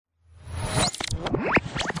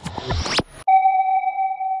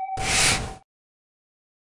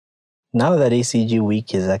Now that ACG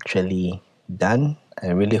week is actually done, I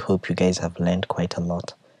really hope you guys have learned quite a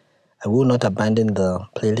lot. I will not abandon the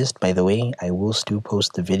playlist, by the way. I will still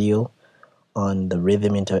post the video on the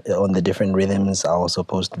on the different rhythms. I'll also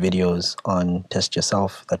post videos on Test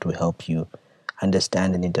Yourself that will help you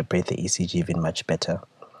understand and interpret the ECG even much better.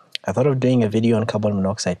 I thought of doing a video on carbon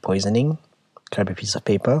monoxide poisoning. Grab a piece of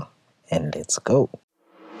paper and let's go.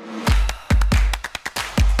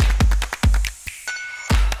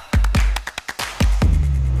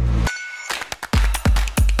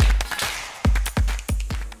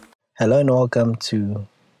 Hello and welcome to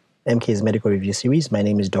MK's Medical Review Series. My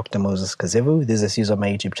name is Dr. Moses Kazevu. This is a series of my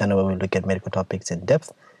YouTube channel where we look at medical topics in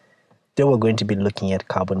depth. Today we're going to be looking at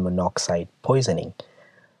carbon monoxide poisoning.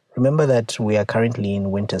 Remember that we are currently in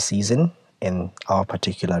winter season in our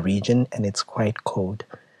particular region and it's quite cold.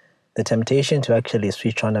 The temptation to actually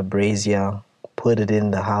switch on a brazier, put it in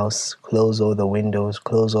the house, close all the windows,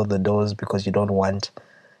 close all the doors because you don't want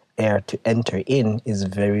air to enter in is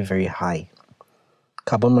very, very high.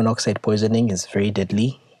 Carbon monoxide poisoning is very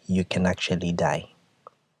deadly. You can actually die.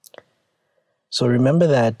 So remember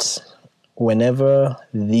that whenever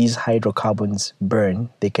these hydrocarbons burn,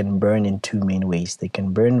 they can burn in two main ways. They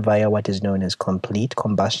can burn via what is known as complete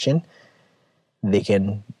combustion. They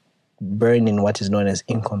can burn in what is known as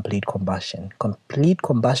incomplete combustion. Complete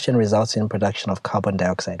combustion results in production of carbon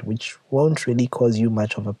dioxide, which won't really cause you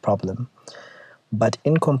much of a problem. But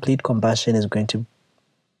incomplete combustion is going to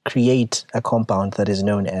create a compound that is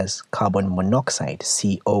known as carbon monoxide,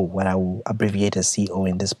 CO, what I will abbreviate as CO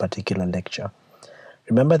in this particular lecture.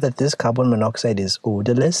 Remember that this carbon monoxide is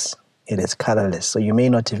odorless, it is colorless, so you may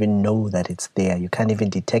not even know that it's there. You can't even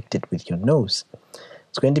detect it with your nose.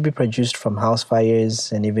 It's going to be produced from house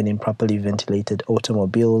fires and even improperly ventilated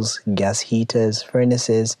automobiles, gas heaters,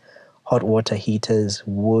 furnaces, hot water heaters,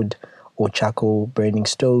 wood or charcoal burning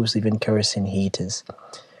stoves, even kerosene heaters.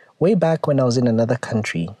 Way back when I was in another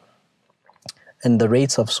country and the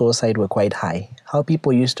rates of suicide were quite high, how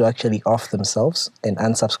people used to actually off themselves and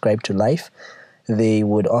unsubscribe to life, they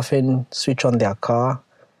would often switch on their car,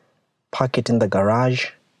 park it in the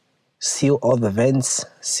garage, seal all the vents,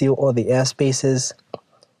 seal all the air spaces,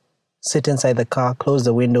 sit inside the car, close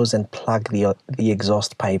the windows and plug the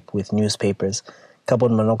exhaust pipe with newspapers.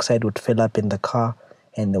 Carbon monoxide would fill up in the car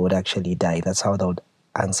and they would actually die. That's how they would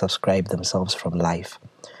unsubscribe themselves from life.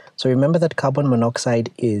 So remember that carbon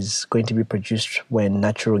monoxide is going to be produced when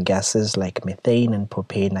natural gases like methane and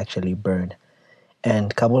propane actually burn.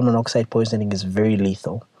 And carbon monoxide poisoning is very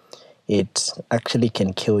lethal. It actually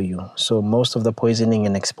can kill you. So most of the poisoning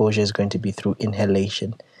and exposure is going to be through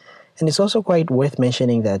inhalation. And it's also quite worth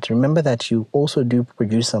mentioning that remember that you also do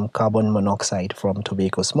produce some carbon monoxide from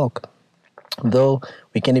tobacco smoke. Though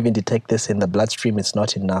we can even detect this in the bloodstream, it's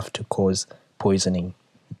not enough to cause poisoning.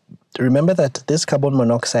 Remember that this carbon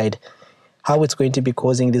monoxide, how it's going to be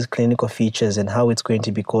causing these clinical features and how it's going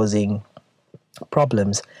to be causing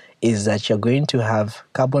problems is that you're going to have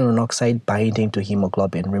carbon monoxide binding to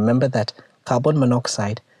hemoglobin. Remember that carbon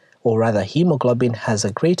monoxide, or rather hemoglobin, has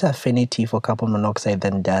a greater affinity for carbon monoxide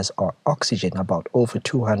than does our oxygen, about over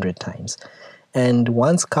 200 times. And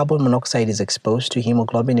once carbon monoxide is exposed to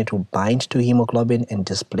hemoglobin, it will bind to hemoglobin and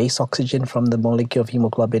displace oxygen from the molecule of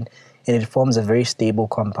hemoglobin, and it forms a very stable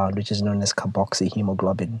compound which is known as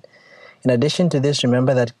carboxyhemoglobin. In addition to this,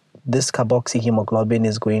 remember that this carboxyhemoglobin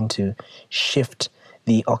is going to shift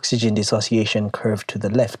the oxygen dissociation curve to the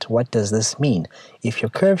left. What does this mean? If your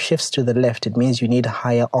curve shifts to the left, it means you need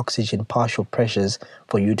higher oxygen partial pressures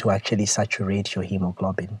for you to actually saturate your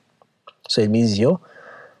hemoglobin. So it means your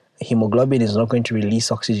hemoglobin is not going to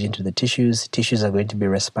release oxygen to the tissues. Tissues are going to be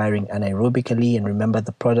respiring anaerobically. And remember,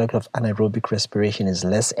 the product of anaerobic respiration is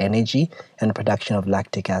less energy and production of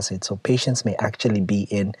lactic acid. So patients may actually be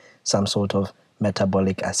in some sort of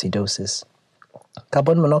metabolic acidosis.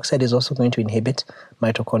 Carbon monoxide is also going to inhibit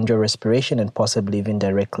mitochondrial respiration and possibly even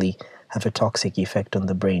directly have a toxic effect on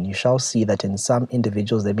the brain. You shall see that in some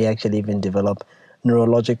individuals, they may actually even develop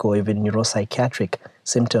neurological or even neuropsychiatric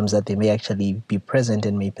symptoms that they may actually be present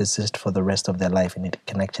and may persist for the rest of their life, and it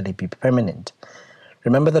can actually be permanent.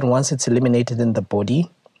 Remember that once it's eliminated in the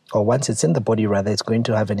body, or once it's in the body rather, it's going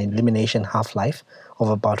to have an elimination half-life of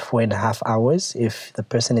about 4.5 hours if the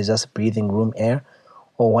person is just breathing room air,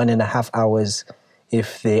 or 1.5 hours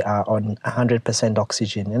if they are on 100%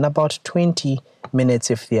 oxygen, and about 20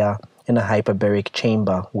 minutes if they are in a hyperbaric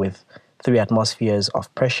chamber with 3 atmospheres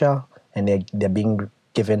of pressure and they're being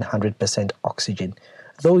given 100% oxygen.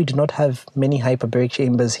 Though we do not have many hyperbaric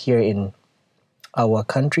chambers here in our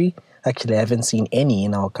country, actually I haven't seen any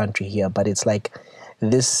in our country here, but it's like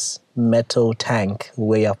this metal tank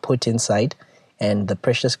where you're put inside and the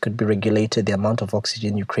pressures could be regulated. The amount of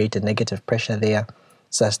oxygen, you create a negative pressure there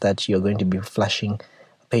such that you're going to be flushing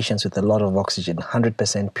patients with a lot of oxygen,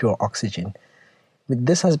 100% pure oxygen.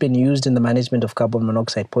 This has been used in the management of carbon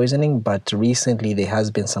monoxide poisoning, but recently there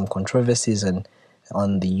has been some controversies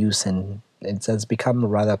on the use, and it has become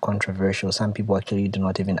rather controversial. Some people actually do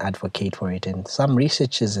not even advocate for it, and some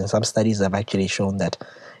researchers and some studies have actually shown that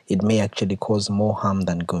it may actually cause more harm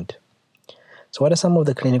than good. So what are some of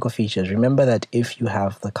the clinical features? Remember that if you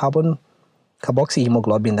have the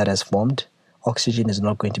carboxyhemoglobin that has formed, oxygen is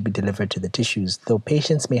not going to be delivered to the tissues, though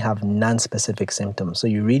patients may have non-specific symptoms. So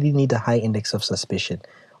you really need a high index of suspicion.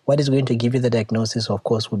 What is going to give you the diagnosis, of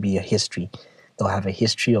course, will be a history. They'll have a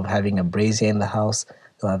history of having a brazier in the house.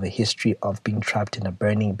 They'll have a history of being trapped in a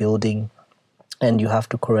burning building. And you have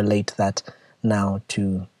to correlate that now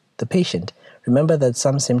to the patient. Remember that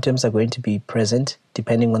some symptoms are going to be present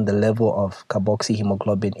depending on the level of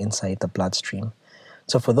carboxyhemoglobin inside the bloodstream.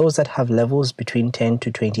 So for those that have levels between 10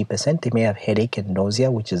 to 20%, they may have headache and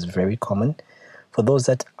nausea, which is very common. For those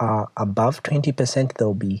that are above 20%,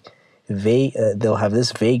 they'll have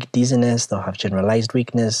this vague dizziness, they'll have generalized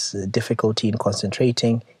weakness, difficulty in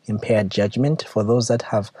concentrating, impaired judgment. For those that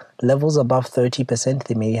have levels above 30%,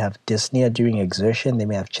 they may have dyspnea during exertion, they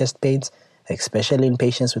may have chest pains, especially in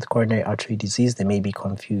patients with coronary artery disease, they may be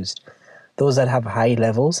confused. Those that have high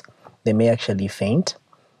levels, they may actually faint.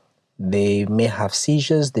 They may have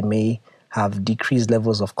seizures, they may have decreased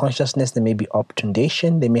levels of consciousness, there may be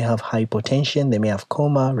obtundation, they may have hypotension, they may have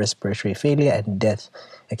coma, respiratory failure, and death,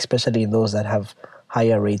 especially in those that have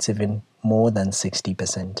higher rates, even more than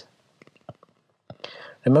 60%.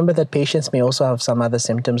 Remember that patients may also have some other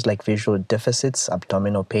symptoms like visual deficits,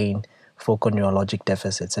 abdominal pain, focal neurologic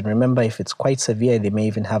deficits. And remember, if it's quite severe, they may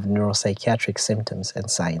even have neuropsychiatric symptoms and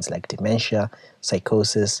signs like dementia,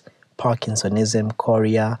 psychosis, Parkinsonism,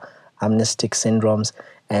 chorea, amnestic syndromes,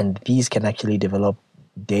 and these can actually develop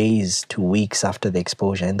days to weeks after the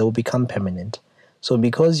exposure, and they'll become permanent. So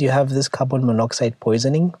because you have this carbon monoxide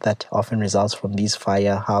poisoning that often results from these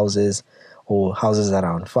fire houses or houses that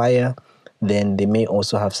are on fire, then they may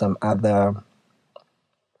also have some other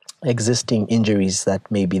existing injuries that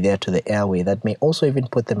may be there to the airway that may also even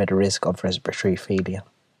put them at risk of respiratory failure.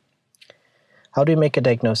 How do we make a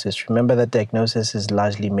diagnosis? Remember that diagnosis is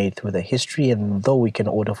largely made through the history, and though we can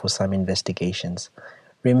order for some investigations.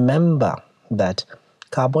 Remember that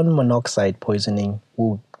carbon monoxide poisoning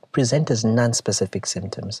will present as non-specific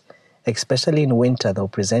symptoms. Especially in winter, they'll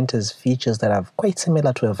present as features that are quite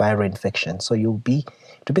similar to a viral infection. So to be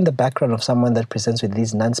in the background of someone that presents with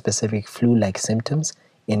these non-specific flu-like symptoms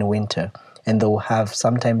in winter, and they'll have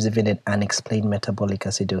sometimes even an unexplained metabolic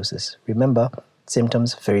acidosis. Remember,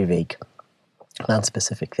 symptoms very vague.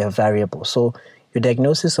 Non-specific, they're variable. So your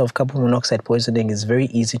diagnosis of carbon monoxide poisoning is very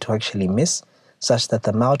easy to actually miss, such that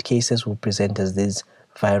the mild cases will present as these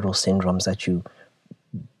viral syndromes that you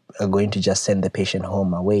are going to just send the patient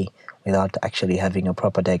home away without actually having a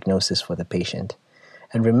proper diagnosis for the patient.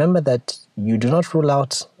 And remember that you do not rule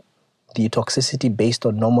out the toxicity based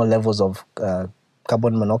on normal levels of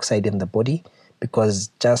carbon monoxide in the body, because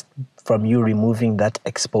just from you removing that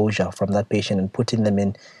exposure from that patient and putting them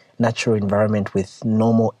in natural environment with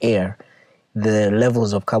normal air, the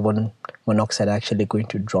levels of carbon monoxide are actually going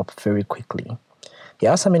to drop very quickly.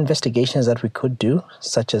 There are some investigations that we could do,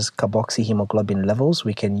 such as carboxyhemoglobin levels.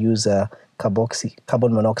 We can use a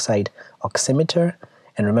carbon monoxide oximeter,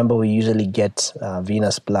 and remember we usually get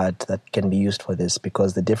venous blood that can be used for this,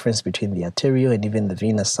 because the difference between the arterial and even the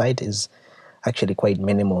venous side is actually quite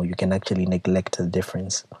minimal. You can actually neglect the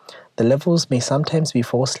difference. The levels may sometimes be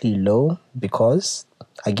falsely low because,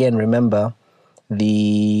 again, remember,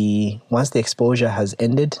 once the exposure has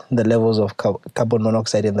ended, the levels of carbon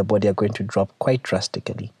monoxide in the body are going to drop quite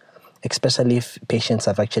drastically, especially if patients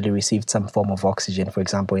have actually received some form of oxygen, for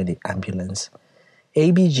example, in the ambulance.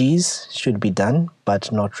 ABGs should be done,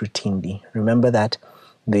 but not routinely. Remember that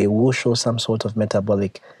they will show some sort of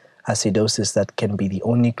metabolic acidosis that can be the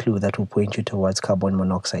only clue that will point you towards carbon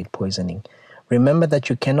monoxide poisoning. Remember that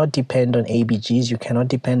you cannot depend on ABGs, you cannot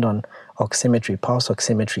depend on oximetry, pulse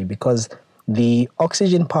oximetry, because the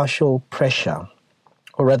oxygen partial pressure,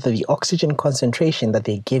 or rather the oxygen concentration that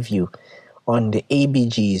they give you on the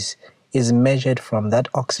ABGs, is measured from that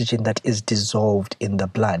oxygen that is dissolved in the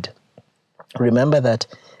blood. Remember that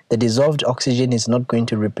the dissolved oxygen is not going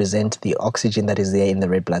to represent the oxygen that is there in the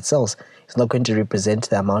red blood cells. It's not going to represent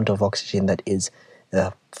the amount of oxygen that is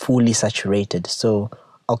fully saturated. So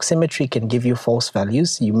oximetry can give you false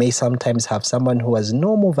values. You may sometimes have someone who has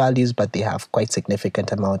normal values, but they have quite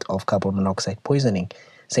significant amount of carbon monoxide poisoning.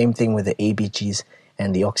 Same thing with the ABGs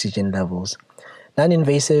and the oxygen levels.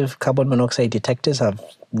 Non-invasive carbon monoxide detectors have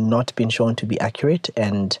not been shown to be accurate,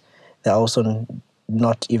 and they're also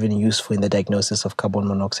not even useful in the diagnosis of carbon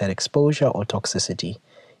monoxide exposure or toxicity.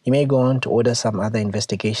 You may go on to order some other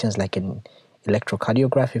investigations like an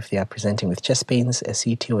electrocardiograph if they are presenting with chest pains, a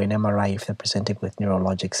CT or an MRI if they're presenting with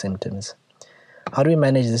neurologic symptoms. How do we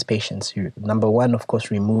manage these patients? Number one, of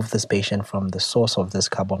course, remove this patient from the source of this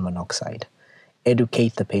carbon monoxide.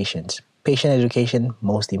 Educate the patient. Patient education,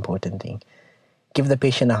 most important thing. Give the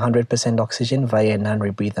patient 100% oxygen via a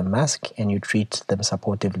non-rebreather mask, and you treat them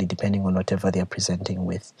supportively depending on whatever they are presenting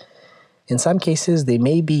with. In some cases, there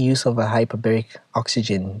may be use of a hyperbaric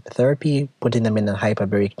oxygen therapy, putting them in a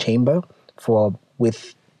hyperbaric chamber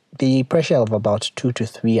with the pressure of about 2 to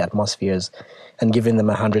 3 atmospheres and giving them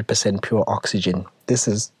 100% pure oxygen.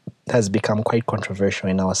 This has become quite controversial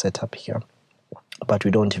in our setup here, but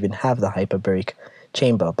we don't even have the hyperbaric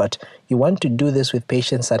chamber. But you want to do this with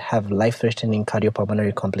patients that have life-threatening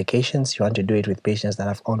cardiopulmonary complications. You want to do it with patients that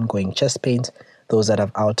have ongoing chest pains, those that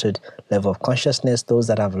have altered level of consciousness, those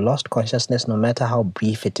that have lost consciousness no matter how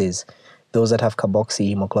brief it is, those that have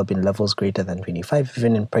carboxyhemoglobin levels greater than 25,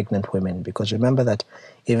 even in pregnant women. Because remember that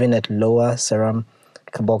even at lower serum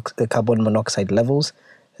carbon monoxide levels,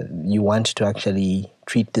 you want to actually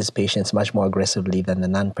treat these patients much more aggressively than the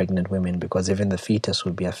non-pregnant women, because even the fetus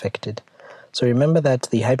will be affected. So remember that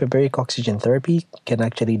the hyperbaric oxygen therapy can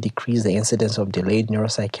actually decrease the incidence of delayed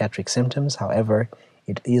neuropsychiatric symptoms. However,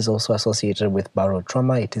 it is also associated with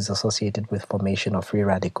barotrauma. It is associated with formation of free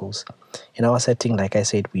radicals. In our setting, like I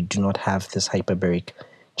said, we do not have this hyperbaric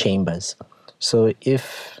chambers. So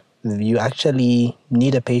if you actually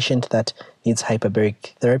need a patient that needs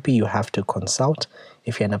hyperbaric therapy, you have to consult.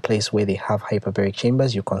 If you're in a place where they have hyperbaric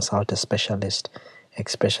chambers, you consult a specialist,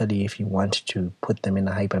 especially if you want to put them in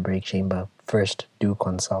a hyperbaric chamber. First, do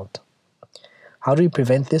consult. How do we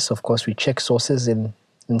prevent this? Of course, we check sources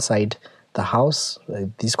inside the house.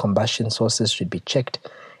 These combustion sources should be checked,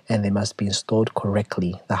 and they must be installed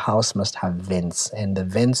correctly. The house must have vents, and the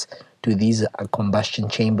vents to these combustion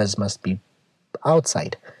chambers must be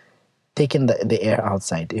outside, taking the air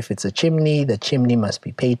outside. If it's a chimney, the chimney must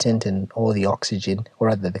be patent, and all the oxygen, or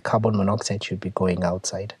rather the carbon monoxide, should be going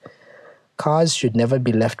outside. Cars should never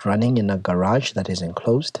be left running in a garage that is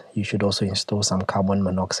enclosed. You should also install some carbon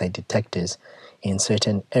monoxide detectors in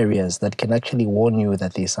certain areas that can actually warn you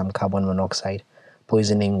that there's some carbon monoxide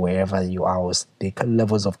poisoning wherever you are. The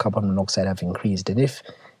levels of carbon monoxide have increased. And if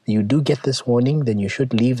you do get this warning, then you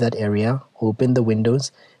should leave that area, open the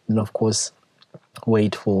windows, and of course,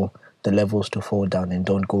 wait for the levels to fall down, and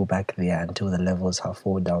don't go back there until the levels have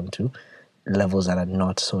fallen down to levels that are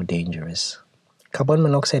not so dangerous. Carbon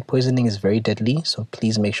monoxide poisoning is very deadly, so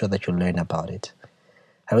please make sure that you learn about it.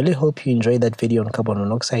 I really hope you enjoyed that video on carbon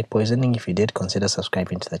monoxide poisoning. If you did, consider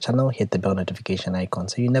subscribing to the channel, hit the bell notification icon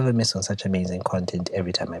so you never miss on such amazing content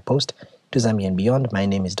every time I post. To Zambia and beyond, my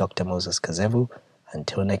name is Dr. Moses Kazevu.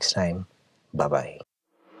 Until next time, bye-bye.